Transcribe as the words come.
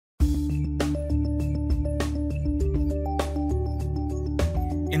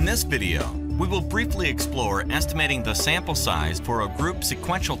In this video, we will briefly explore estimating the sample size for a group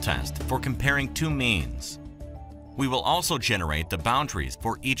sequential test for comparing two means. We will also generate the boundaries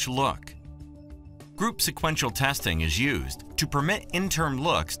for each look. Group sequential testing is used to permit interim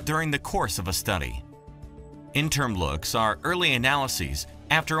looks during the course of a study. Interim looks are early analyses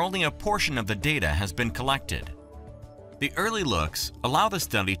after only a portion of the data has been collected. The early looks allow the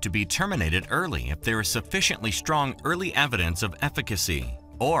study to be terminated early if there is sufficiently strong early evidence of efficacy,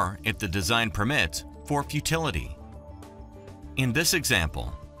 or if the design permits, for futility. In this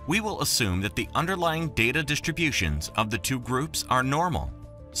example, we will assume that the underlying data distributions of the two groups are normal,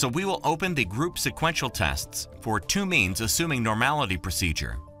 so we will open the group sequential tests for Two Means Assuming Normality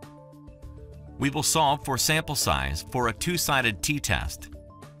procedure. We will solve for sample size for a two-sided t-test.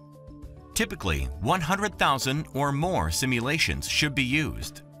 Typically, 100,000 or more simulations should be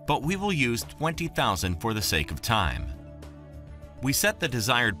used, but we will use 20,000 for the sake of time. We set the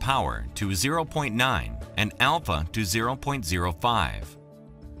desired power to 0.9 and alpha to 0.05.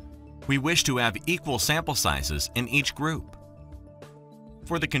 We wish to have equal sample sizes in each group.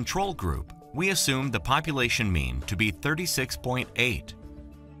 For the control group, we assume the population mean to be 36.8.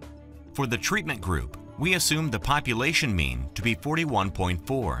 For the treatment group, we assume the population mean to be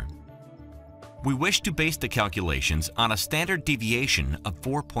 41.4. We wish to base the calculations on a standard deviation of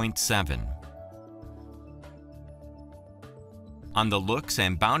 4.7. On the Looks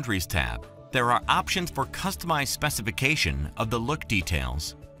and Boundaries tab, there are options for customized specification of the look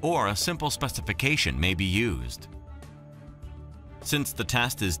details, or a simple specification may be used. Since the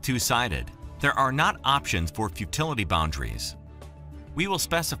test is two-sided, there are not options for futility boundaries. We will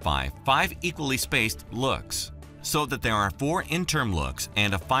specify 5 equally spaced looks, so that there are 4 interim looks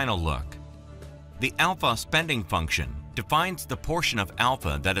and a final look. The alpha spending function defines the portion of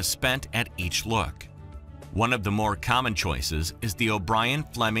alpha that is spent at each look. One of the more common choices is the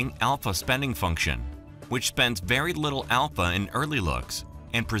O'Brien-Fleming alpha spending function, which spends very little alpha in early looks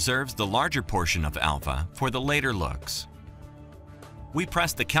and preserves the larger portion of alpha for the later looks. We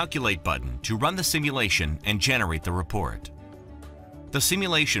press the Calculate button to run the simulation and generate the report. The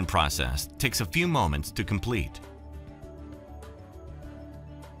simulation process takes a few moments to complete.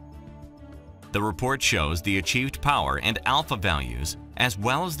 The report shows the achieved power and alpha values as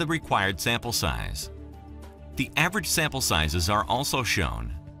well as the required sample size. The average sample sizes are also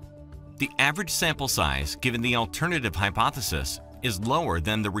shown. The average sample size given the alternative hypothesis is lower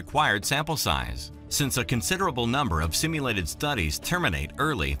than the required sample size, since a considerable number of simulated studies terminate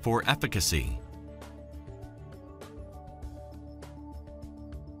early for efficacy.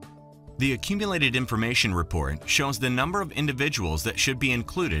 The accumulated information report shows the number of individuals that should be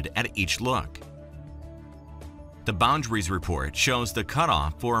included at each look. The boundaries report shows the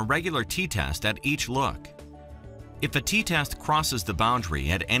cutoff for a regular t-test at each look. If a t-test crosses the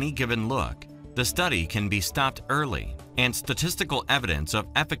boundary at any given look, the study can be stopped early and statistical evidence of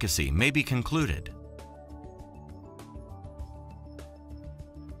efficacy may be concluded.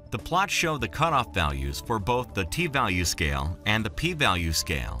 The plots show the cutoff values for both the t-value scale and the p-value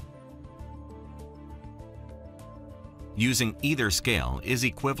scale. Using either scale is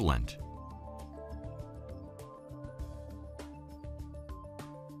equivalent.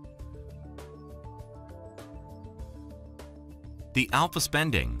 The alpha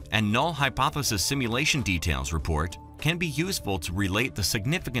spending and null hypothesis simulation details report can be useful to relate the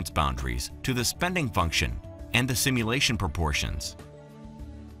significance boundaries to the spending function and the simulation proportions.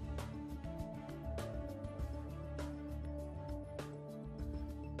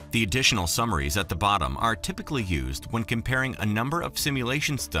 The additional summaries at the bottom are typically used when comparing a number of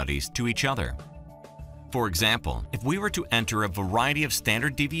simulation studies to each other. For example, if we were to enter a variety of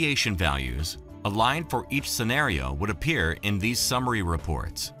standard deviation values, a line for each scenario would appear in these summary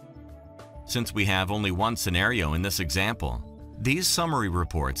reports. Since we have only one scenario in this example, these summary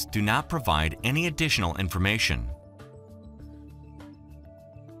reports do not provide any additional information.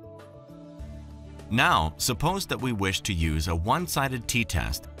 Now, suppose that we wish to use a one-sided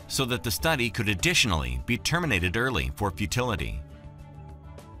t-test so that the study could additionally be terminated early for futility.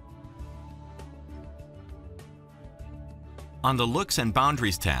 On the Looks and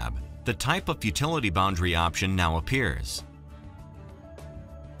Boundaries tab, the type of futility boundary option now appears.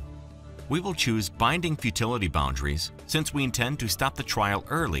 We will choose Binding Futility Boundaries since we intend to stop the trial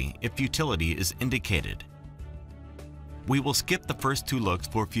early if futility is indicated. We will skip the first 2 looks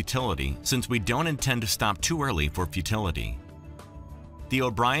for futility since we don't intend to stop too early for futility. The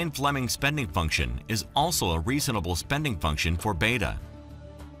O'Brien-Fleming spending function is also a reasonable spending function for beta.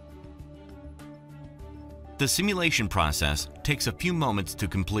 The simulation process takes a few moments to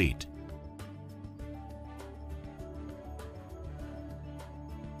complete.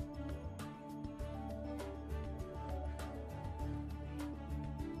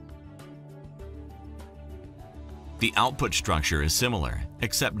 The output structure is similar,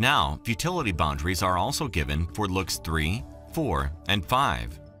 except now futility boundaries are also given for looks 3, 4, and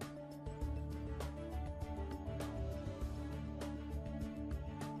 5.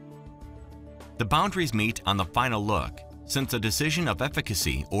 The boundaries meet on the final look, since a decision of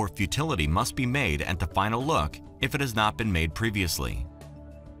efficacy or futility must be made at the final look if it has not been made previously.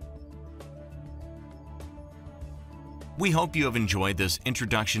 We hope you have enjoyed this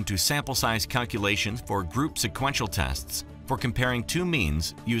introduction to sample size calculations for group sequential tests for comparing two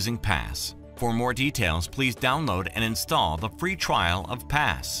means using PASS. For more details, please download and install the free trial of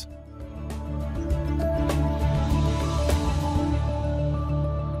PASS.